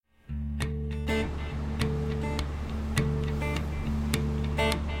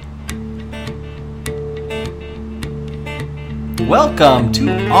Welcome to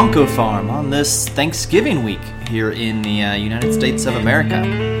OncoPharm on this Thanksgiving week here in the United States of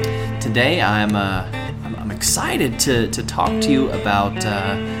America. Today I'm excited to talk to you about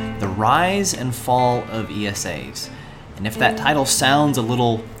the rise and fall of ESAs. And if that title sounds a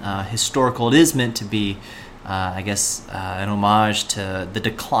little historical, it is meant to be, an homage to The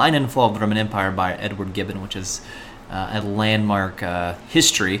Decline and Fall of the Roman Empire by Edward Gibbon, which is a landmark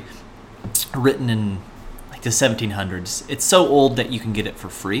history written in the 1700s. It's so old that you can get it for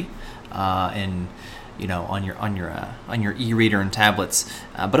free, and on your e-reader and tablets.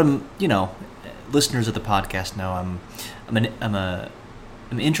 But listeners of the podcast know I'm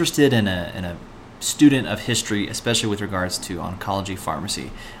interested in a student of history, especially with regards to oncology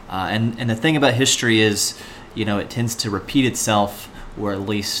pharmacy. And the thing about history is, it tends to repeat itself, or at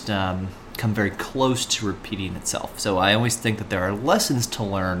least come very close to repeating itself. So I always think that there are lessons to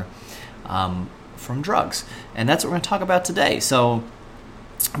learn from drugs, and that's what we're going to talk about today. So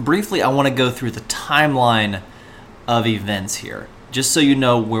briefly, I want to go through the timeline of events here, just so you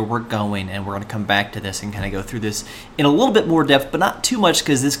know where we're going, and we're going to come back to this and kind of go through this in a little bit more depth, but not too much,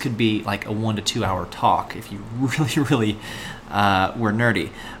 because this could be like a 1 to 2 hour talk if you really were nerdy,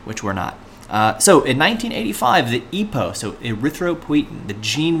 which we're not. So in 1985, the EPO, so erythropoietin, the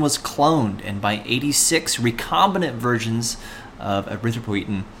gene was cloned, and by 86, recombinant versions of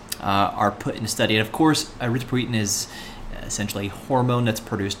erythropoietin are put in study. And of course, erythropoietin is essentially a hormone that's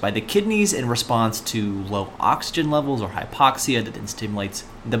produced by the kidneys in response to low oxygen levels or hypoxia that then stimulates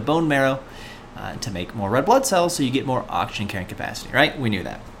the bone marrow to make more red blood cells, so you get more oxygen carrying capacity, right? We knew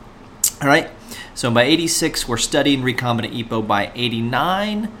that. All right, so by 86, we're studying recombinant EPO. By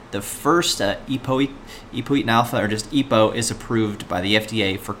 89, the first epoetin alpha, or just EPO, is approved by the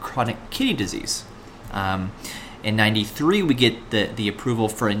FDA for chronic kidney disease. In 93, we get the approval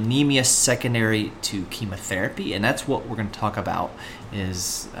for anemia secondary to chemotherapy, and that's what we're going to talk about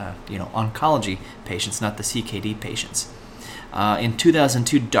is, oncology patients, not the CKD patients. In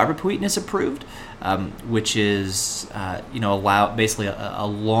 2002, darbepoetin is approved, which is, basically a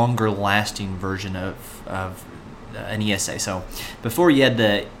longer-lasting version of an ESA. So before you had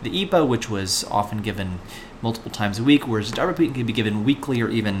the EPO, which was often given multiple times a week, whereas darbepoetin can be given weekly or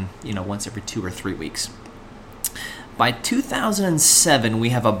even, once every 2 or 3 weeks. By 2007, we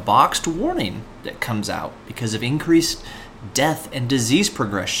have a boxed warning that comes out because of increased death and disease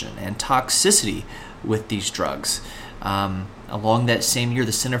progression and toxicity with these drugs. Along that same year,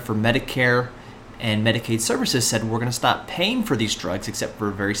 the Center for Medicare and Medicaid Services said we're going to stop paying for these drugs except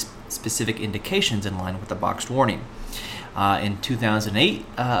for very specific indications in line with the boxed warning. In 2008,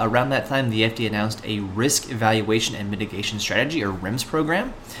 around that time, the FDA announced a Risk Evaluation and Mitigation Strategy, or REMS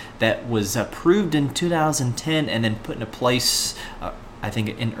program, that was approved in 2010 and then put into place, I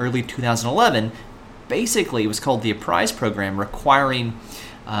think, in early 2011. Basically, it was called the APPRISE program, requiring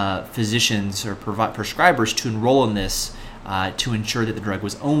physicians or prescribers to enroll in this to ensure that the drug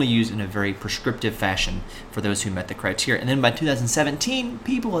was only used in a very prescriptive fashion for those who met the criteria. And then by 2017,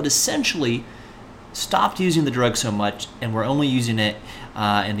 people had essentially stopped using the drug so much and were only using it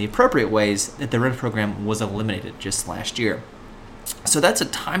in the appropriate ways that the REMS program was eliminated just last year. So that's a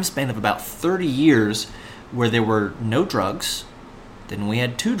time span of about 30 years where there were no drugs. Then we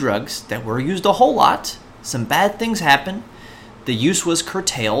had 2 drugs that were used a whole lot. Some bad things happened. The use was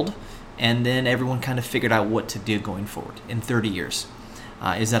curtailed, and then everyone kind of figured out what to do going forward in 30 years.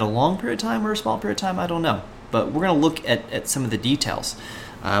 Is that a long period of time or a small period of time? I don't know. But we're going to look at some of the details.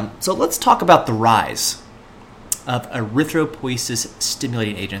 So let's talk about the rise of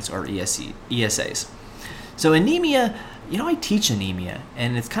erythropoiesis-stimulating agents, or ESAs. So anemia, I teach anemia,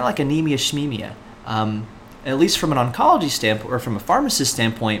 and it's kind of like anemia schmemia. At least from an oncology standpoint, or from a pharmacist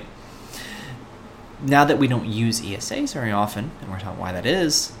standpoint, now that we don't use ESAs very often, and we're talking why that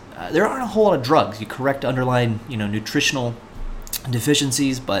is, there aren't a whole lot of drugs. You correct underlying, nutritional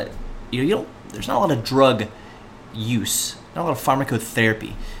deficiencies, but there's not a lot of drug use, not a lot of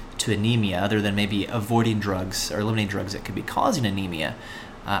pharmacotherapy to anemia, other than maybe avoiding drugs or eliminating drugs that could be causing anemia.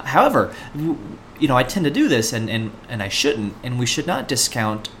 However, I tend to do this, and I shouldn't, and we should not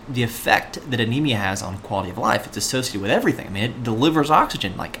discount the effect that anemia has on quality of life. It's associated with everything. I mean, it delivers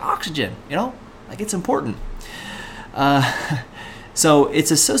oxygen, it's important. So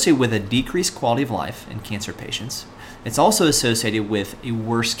it's associated with a decreased quality of life in cancer patients. It's also associated with a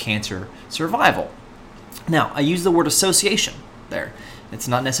worse cancer survival. Now, I use the word association there. It's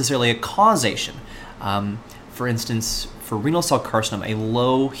not necessarily a causation. For instance, for renal cell carcinoma, a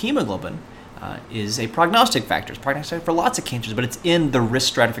low hemoglobin is a prognostic factor. It's prognostic for lots of cancers, but it's in the risk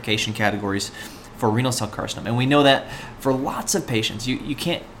stratification categories for renal cell carcinoma. And we know that for lots of patients, you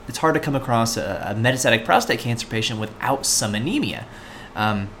can't it's hard to come across a metastatic prostate cancer patient without some anemia.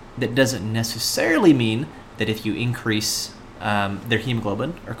 That doesn't necessarily mean that if you increase their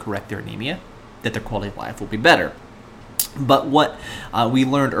hemoglobin or correct their anemia, that their quality of life will be better. But what we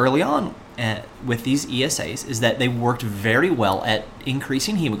learned early on with these ESAs is that they worked very well at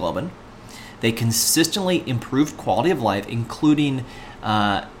increasing hemoglobin. They consistently improved quality of life, including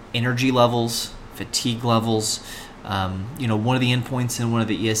energy levels, fatigue levels. One of the endpoints in one of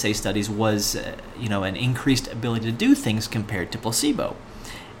the ESA studies was, an increased ability to do things compared to placebo.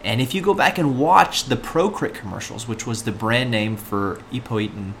 And if you go back and watch the ProCrit commercials, which was the brand name for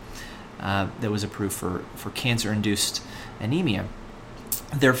Epoetin that was approved for cancer-induced anemia,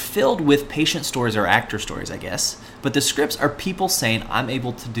 they're filled with patient stories or actor stories, I guess. But the scripts are people saying, I'm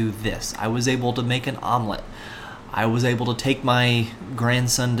able to do this. I was able to make an omelet. I was able to take my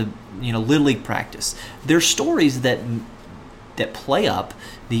grandson to, Little League practice. They're stories that play up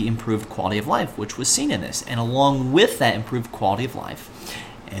the improved quality of life, which was seen in this. And along with that improved quality of life,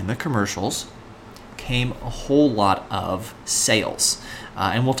 in the commercials came a whole lot of sales.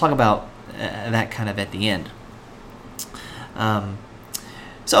 And we'll talk about that kind of at the end.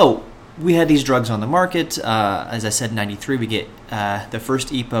 So we had these drugs on the market. As I said, in 93, we get the first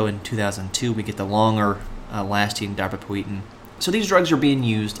EPO. In 2002, we get the longer lasting darbepoetin. So these drugs are being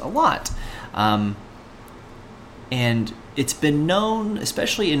used a lot. And it's been known,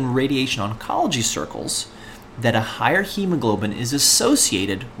 especially in radiation oncology circles, that a higher hemoglobin is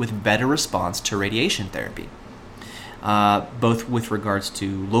associated with better response to radiation therapy, both with regards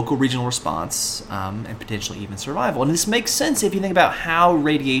to local regional response and potentially even survival. And this makes sense if you think about how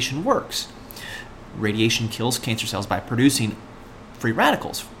radiation works. Radiation kills cancer cells by producing free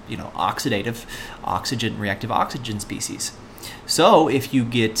radicals, oxidative oxygen, reactive oxygen species. So if you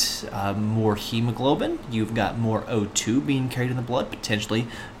get more hemoglobin, you've got more O2 being carried in the blood, potentially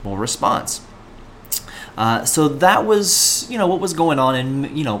more response. So that was, what was going on, and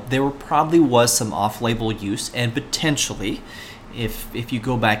there probably was some off-label use, and potentially, if you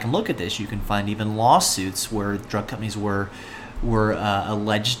go back and look at this, you can find even lawsuits where drug companies were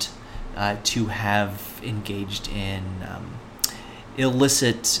alleged to have engaged in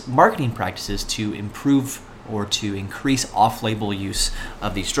illicit marketing practices to improve or to increase off-label use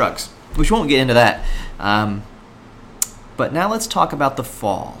of these drugs, which won't get into that. But now let's talk about the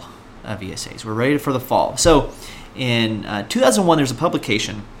fall of ESAs. We're ready for the fall. So in 2001, there's a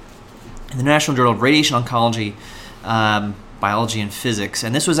publication in the National Journal of Radiation Oncology, Biology, and Physics,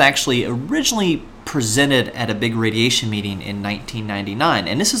 and this was actually originally presented at a big radiation meeting in 1999,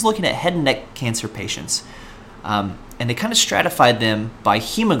 and this is looking at head and neck cancer patients. And they kind of stratified them by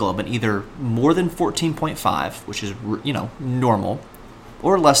hemoglobin, either more than 14.5, which is normal,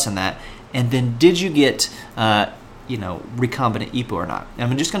 or less than that. And then did you get recombinant EPO or not?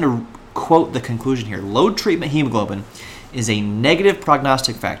 And I'm just going to quote the conclusion here. Low treatment hemoglobin is a negative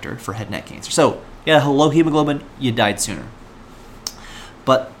prognostic factor for head and neck cancer. So you had a low hemoglobin, you died sooner.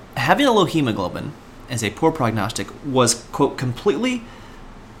 But having a low hemoglobin as a poor prognostic was, quote, completely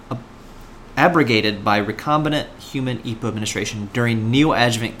abrogated by recombinant human EPO administration during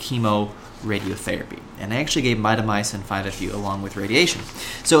neoadjuvant chemoradiotherapy. And they actually gave mitomycin 5-FU along with radiation.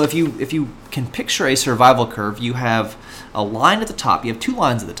 So if you can picture a survival curve, you have a line at the top. You have two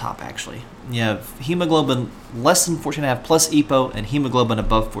lines at the top, actually. You have hemoglobin less than 14.5 plus EPO and hemoglobin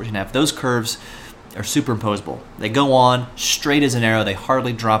above 14.5. Those curves are superimposable. They go on straight as an arrow. They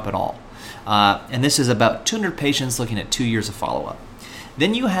hardly drop at all. And this is about 200 patients looking at 2 years of follow-up.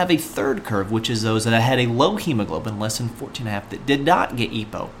 Then you have a third curve, which is those that had a low hemoglobin, less than 14.5, that did not get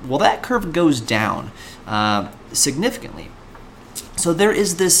EPO. Well, that curve goes down significantly. So there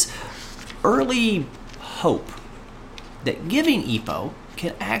is this early hope that giving EPO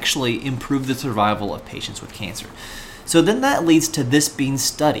can actually improve the survival of patients with cancer. So then that leads to this being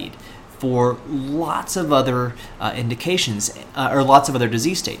studied for lots of other indications or lots of other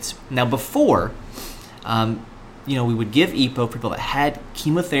disease states. Now, before, we would give EPO for people that had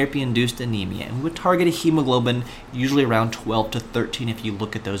chemotherapy-induced anemia, and we would target a hemoglobin usually around 12 to 13 if you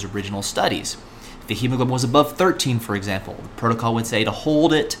look at those original studies. If the hemoglobin was above 13, for example, the protocol would say to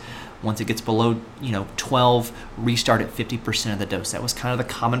hold it. Once it gets below 12, restart at 50% of the dose. That was kind of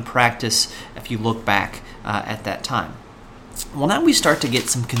the common practice if you look back at that time. Well, now we start to get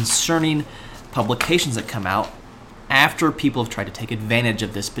some concerning publications that come out after people have tried to take advantage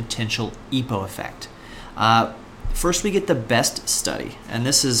of this potential EPO effect. First, we get the BEST study, and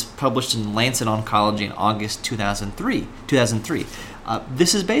this is published in Lancet Oncology in August 2003.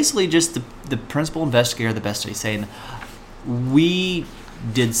 This is basically just the principal investigator of the BEST study saying, we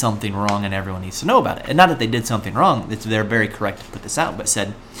did something wrong and everyone needs to know about it. And not that they did something wrong, they're very correct to put this out, but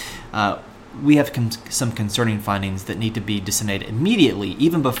said, we have some concerning findings that need to be disseminated immediately,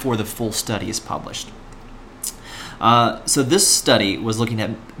 even before the full study is published. So this study was looking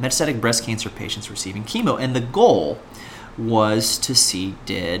at metastatic breast cancer patients receiving chemo, and the goal was to see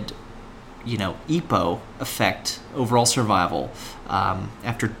did EPO affect overall survival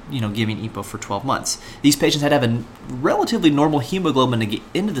after giving EPO for 12 months. These patients had to have a relatively normal hemoglobin to get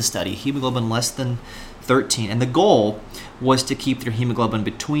into the study, hemoglobin less than 13, and the goal was to keep their hemoglobin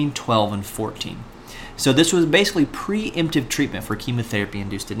between 12 and 14. So this was basically preemptive treatment for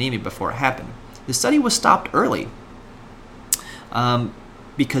chemotherapy-induced anemia before it happened. The study was stopped early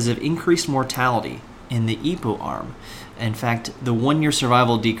because of increased mortality in the EPO arm. In fact, the 1-year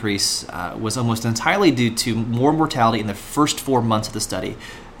survival decrease was almost entirely due to more mortality in the first 4 months of the study,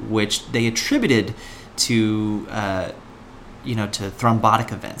 which they attributed to to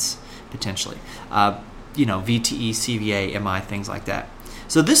thrombotic events potentially, VTE, CVA, MI, things like that.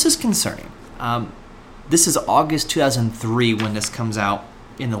 So this is concerning. This is August 2003 when this comes out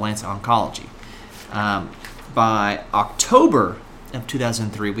in the Lancet Oncology. By October of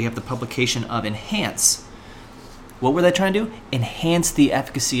 2003, we have the publication of ENHANCE. What were they trying to do? Enhance the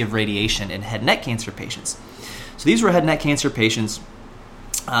efficacy of radiation in head and neck cancer patients. So these were head and neck cancer patients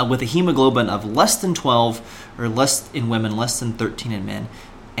with a hemoglobin of less than 12, or less in women, less than 13 in men.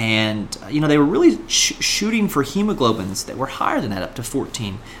 And, they were really shooting for hemoglobins that were higher than that, up to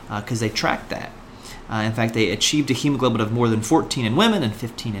 14, because they tracked that. In fact, they achieved a hemoglobin of more than 14 in women and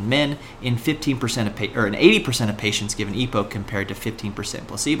 15 in men in 15% of in 80% of patients given EPO compared to 15%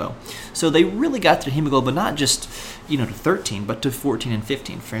 placebo. So they really got their hemoglobin not just to 13, but to 14 and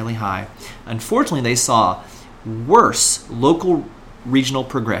 15, fairly high. Unfortunately, they saw worse local regional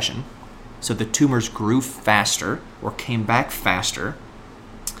progression, so the tumors grew faster or came back faster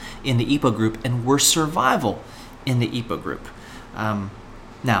in the EPO group, and worse survival in the EPO group.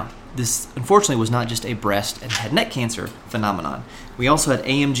 Now, this unfortunately was not just a breast and head and neck cancer phenomenon. We also had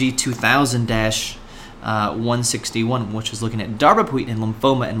AMG 2000-161, which was looking at darbepoetin in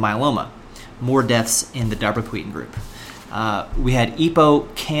lymphoma and myeloma. More deaths in the darbepoetin group. We had EPO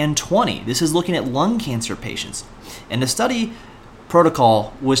CAN20. This is looking at lung cancer patients. And the study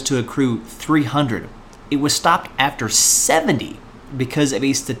protocol was to accrue 300. It was stopped after 70 because of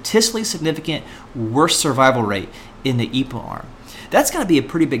a statistically significant worse survival rate in the EPO arm. That's got to be a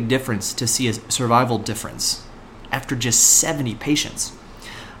pretty big difference to see a survival difference after just 70 patients.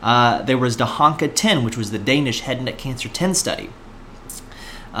 There was the HANCA-10, which was the Danish head and neck cancer 10 study.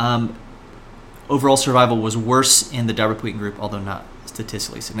 Overall survival was worse in the darbepoetin group, although not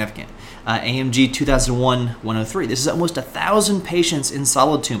statistically significant. AMG 2001-103. This is almost 1,000 patients in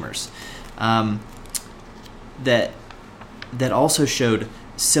solid tumors that also showed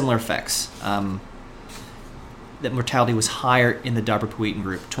similar effects. That mortality was higher in the darbepoetin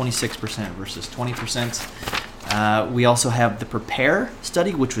group, 26% versus 20%. We also have the PREPARE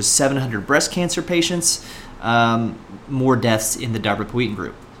study, which was 700 breast cancer patients, more deaths in the darbepoetin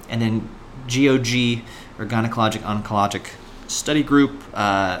group. And then GOG, or Gynecologic Oncologic Study Group,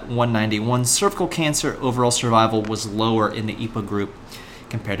 191 cervical cancer, overall survival was lower in the EPO group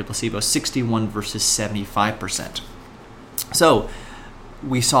compared to placebo, 61 versus 75%. So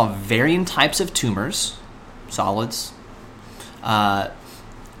we saw varying types of tumors, solids,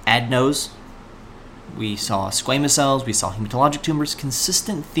 adenos, we saw squamous cells, we saw hematologic tumors,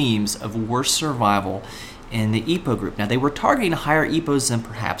 consistent themes of worse survival in the EPO group. Now, they were targeting higher EPOs than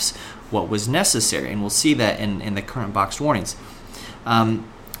perhaps what was necessary, and we'll see that in the current boxed warnings,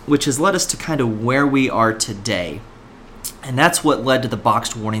 which has led us to kind of where we are today. And that's what led to the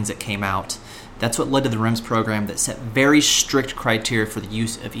boxed warnings that came out. That's what led to the REMS program that set very strict criteria for the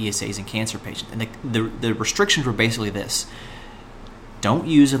use of ESAs in cancer patients. And the restrictions were basically this. Don't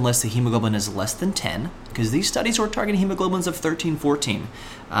use unless the hemoglobin is less than 10, because these studies were targeting hemoglobins of 13, 14.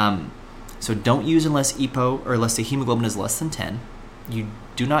 So don't use unless EPO, or unless the hemoglobin is less than 10. You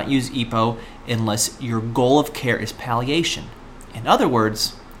do not use EPO unless your goal of care is palliation. In other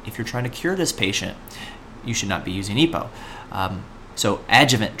words, if you're trying to cure this patient, you should not be using EPO. So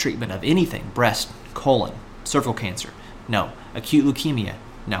adjuvant treatment of anything, breast, colon, cervical cancer, no. Acute leukemia,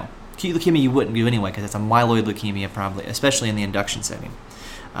 no. Acute leukemia you wouldn't do anyway because it's a myeloid leukemia probably, especially in the induction setting.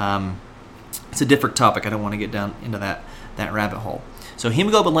 It's a different topic. I don't want to get down into that rabbit hole. So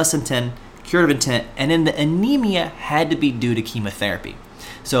hemoglobin less than 10, curative intent, and then the anemia had to be due to chemotherapy.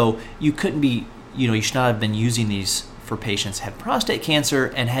 So you couldn't be, you should not have been using these for patients who had prostate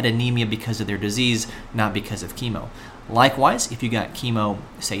cancer and had anemia because of their disease, not because of chemo. Likewise, if you got chemo,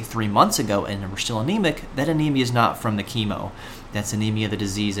 say 3 months ago and were still anemic, that anemia is not from the chemo. that's anemia of the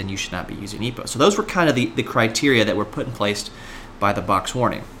disease, and you should not be using EPO. So those were kind of the criteria that were put in place by the box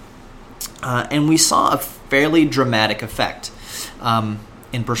warning. And we saw a fairly dramatic effect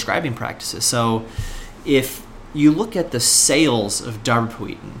in prescribing practices. So if you look at the sales of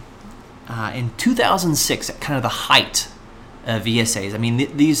darbepoetin, in 2006, at kind of the height of ESAs, I mean,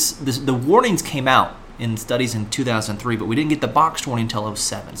 the warnings came out in studies in 2003, but we didn't get the box warning until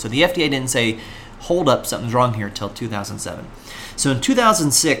 2007. So the FDA didn't say, hold up, something's wrong here, until 2007. So in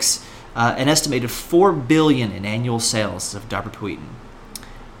 2006, an estimated $4 billion in annual sales of darbepoetin.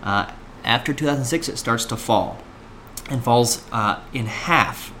 After 2006, it starts to fall and falls in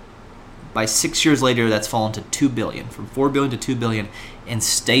half. By 6 years later, that's fallen to $2 billion, from $4 billion to $2 billion, and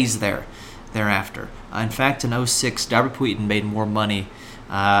stays there thereafter. In fact, in 2006, darbepoetin made more money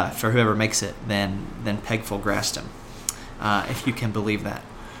for whoever makes it than pegfilgrastim, if you can believe that.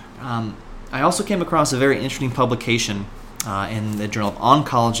 I also came across a very interesting publication in the Journal of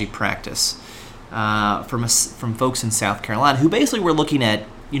Oncology Practice from folks in South Carolina who basically were looking at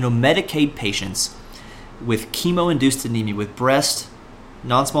Medicaid patients with chemo-induced anemia with breast,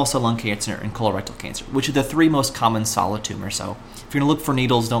 non-small cell lung cancer, and colorectal cancer, which are the three most common solid tumors. So if you're going to look for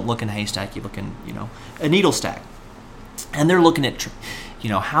needles, don't look in a haystack. You look in a needle stack. And they're looking at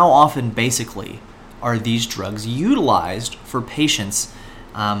how often basically are these drugs utilized for patients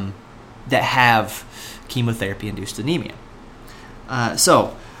that have chemotherapy-induced anemia.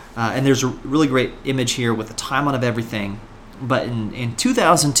 And there's a really great image here with the timeline of everything. But in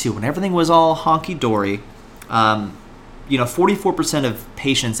 2002, when everything was all honky-dory, 44% of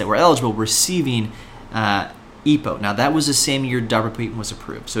patients that were eligible were receiving EPO. Now, that was the same year darbepoetin was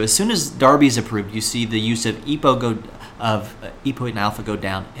approved. So as soon as Darby is approved, you see the use of epoetin alpha go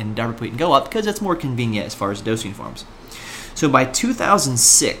down and darbepoetin go up because it's more convenient as far as dosing forms. So by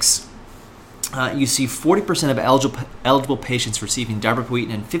 2006, you see 40% of eligible patients receiving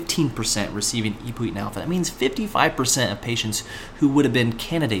darbepoetin and 15% receiving epoetin alpha. That means 55% of patients who would have been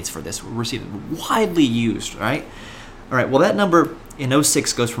candidates for this were receiving, widely used, right? All right, well, that number in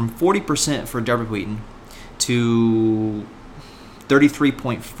 2006 goes from 40% for darbepoetin to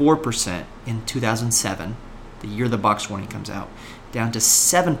 33.4% in 2007, the year the box warning comes out, down to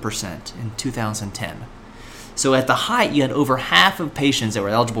 7% in 2010. So at the height, you had over half of patients that were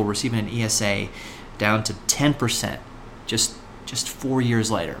eligible receiving an ESA down to 10% just 4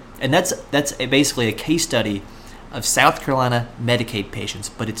 years later. And that's basically a case study of South Carolina Medicaid patients,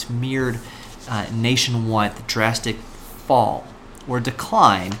 but it's mirrored nationwide, the drastic fall or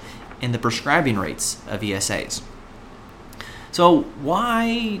decline in the prescribing rates of ESAs. So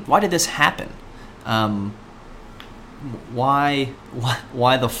why did this happen? Why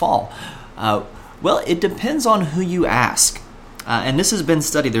the fall? Well, it depends on who you ask. And this has been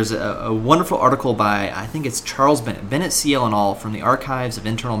studied. There's a wonderful article by, I think it's Charles Bennett CL and all, from the Archives of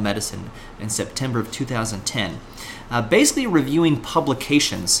Internal Medicine in September of 2010, basically reviewing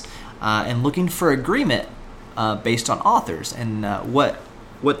publications and looking for agreement based on authors. And what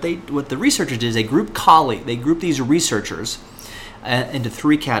the researchers did is they grouped these researchers into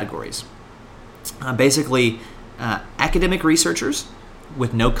three categories. Basically, academic researchers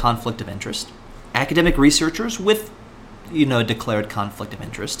with no conflict of interest, academic researchers with declared conflict of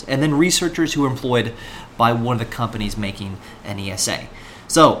interest, and then researchers who are employed by one of the companies making an ESA.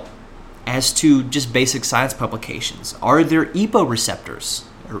 So, as to just basic science publications, are there EPO receptors,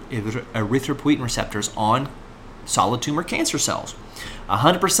 or erythropoietin receptors, on solid tumor cancer cells?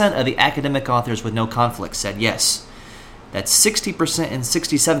 100% of the academic authors with no conflicts said yes. That's 60% and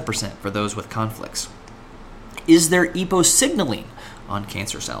 67% for those with conflicts. Is there EPO signaling on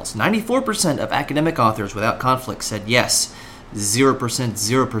cancer cells? 94% of academic authors without conflict said yes.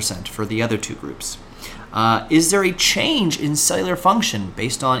 0% for the other two groups. Is there a change in cellular function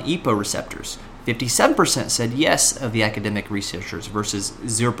based on EPO receptors? 57% said yes of the academic researchers versus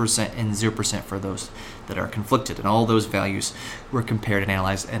 0% and 0% for those that are conflicted. And all those values were compared and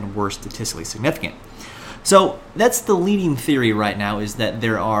analyzed and were statistically significant. So that's the leading theory right now, is that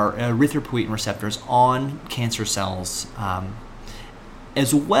there are erythropoietin receptors on cancer cells,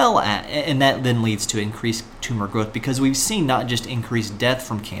 as well as, and that then leads to increased tumor growth, because we've seen not just increased death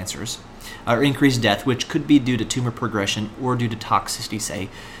from cancers, or increased death, which could be due to tumor progression or due to toxicity,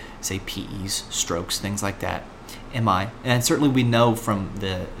 say PEs, strokes, things like that, MI. And certainly we know from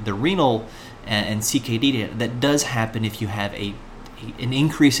the renal and CKD data that does happen if you have an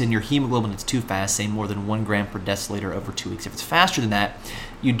increase in your hemoglobin that's too fast, say more than 1 gram per deciliter over 2 weeks. If it's faster than that,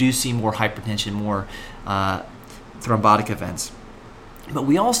 you do see more hypertension, more thrombotic events. But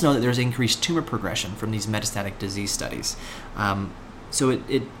we also know that there's increased tumor progression from these metastatic disease studies. So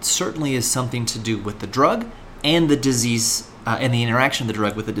it certainly is something to do with the drug and the disease and the interaction of the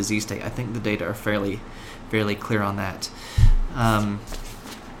drug with the disease state. I think the data are fairly clear on that.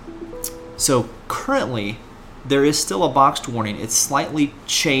 So currently, there is still a boxed warning. It's slightly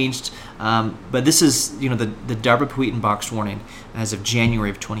changed, but this is the darbepoetin boxed warning as of January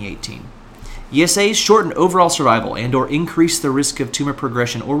of 2018. ESAs shorten overall survival and or increase the risk of tumor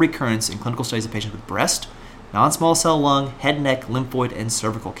progression or recurrence in clinical studies of patients with breast, non-small cell lung, head, neck, lymphoid, and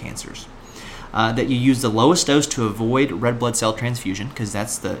cervical cancers. That you use the lowest dose to avoid red blood cell transfusion, because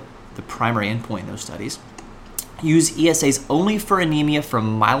that's the primary endpoint in those studies. Use ESAs only for anemia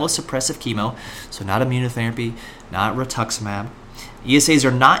from myelosuppressive chemo, so not immunotherapy, not rituximab. ESAs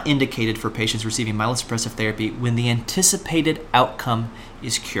are not indicated for patients receiving myelosuppressive therapy when the anticipated outcome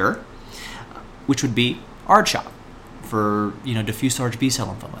is cure, which would be R-CHOP for diffuse large B-cell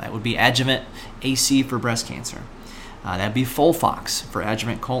lymphoma. That would be adjuvant AC for breast cancer. That would be FOLFOX for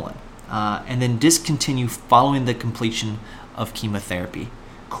adjuvant colon. And then discontinue following the completion of chemotherapy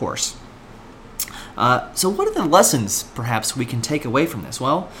course. So what are the lessons, perhaps, we can take away from this?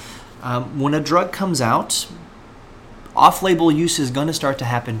 Well, when a drug comes out, off-label use is going to start to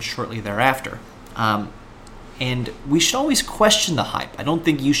happen shortly thereafter. And we should always question the hype. I don't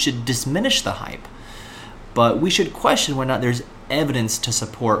think you should diminish the hype, but we should question whether or not there's evidence to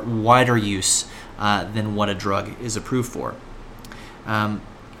support wider use than what a drug is approved for. And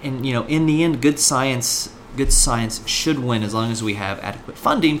in the end, good science should win as long as we have adequate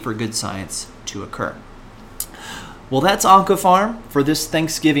funding for good science to occur. Well, that's OncoPharm for this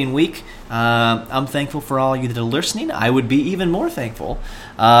Thanksgiving week. I'm thankful for all you that are listening. I would be even more thankful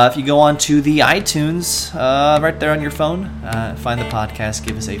if you go on to the iTunes right there on your phone, find the podcast,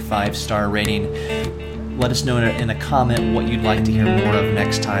 give us a 5-star rating. Let us know in a comment what you'd like to hear more of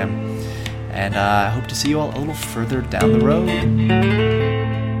next time. And I hope to see you all a little further down the road.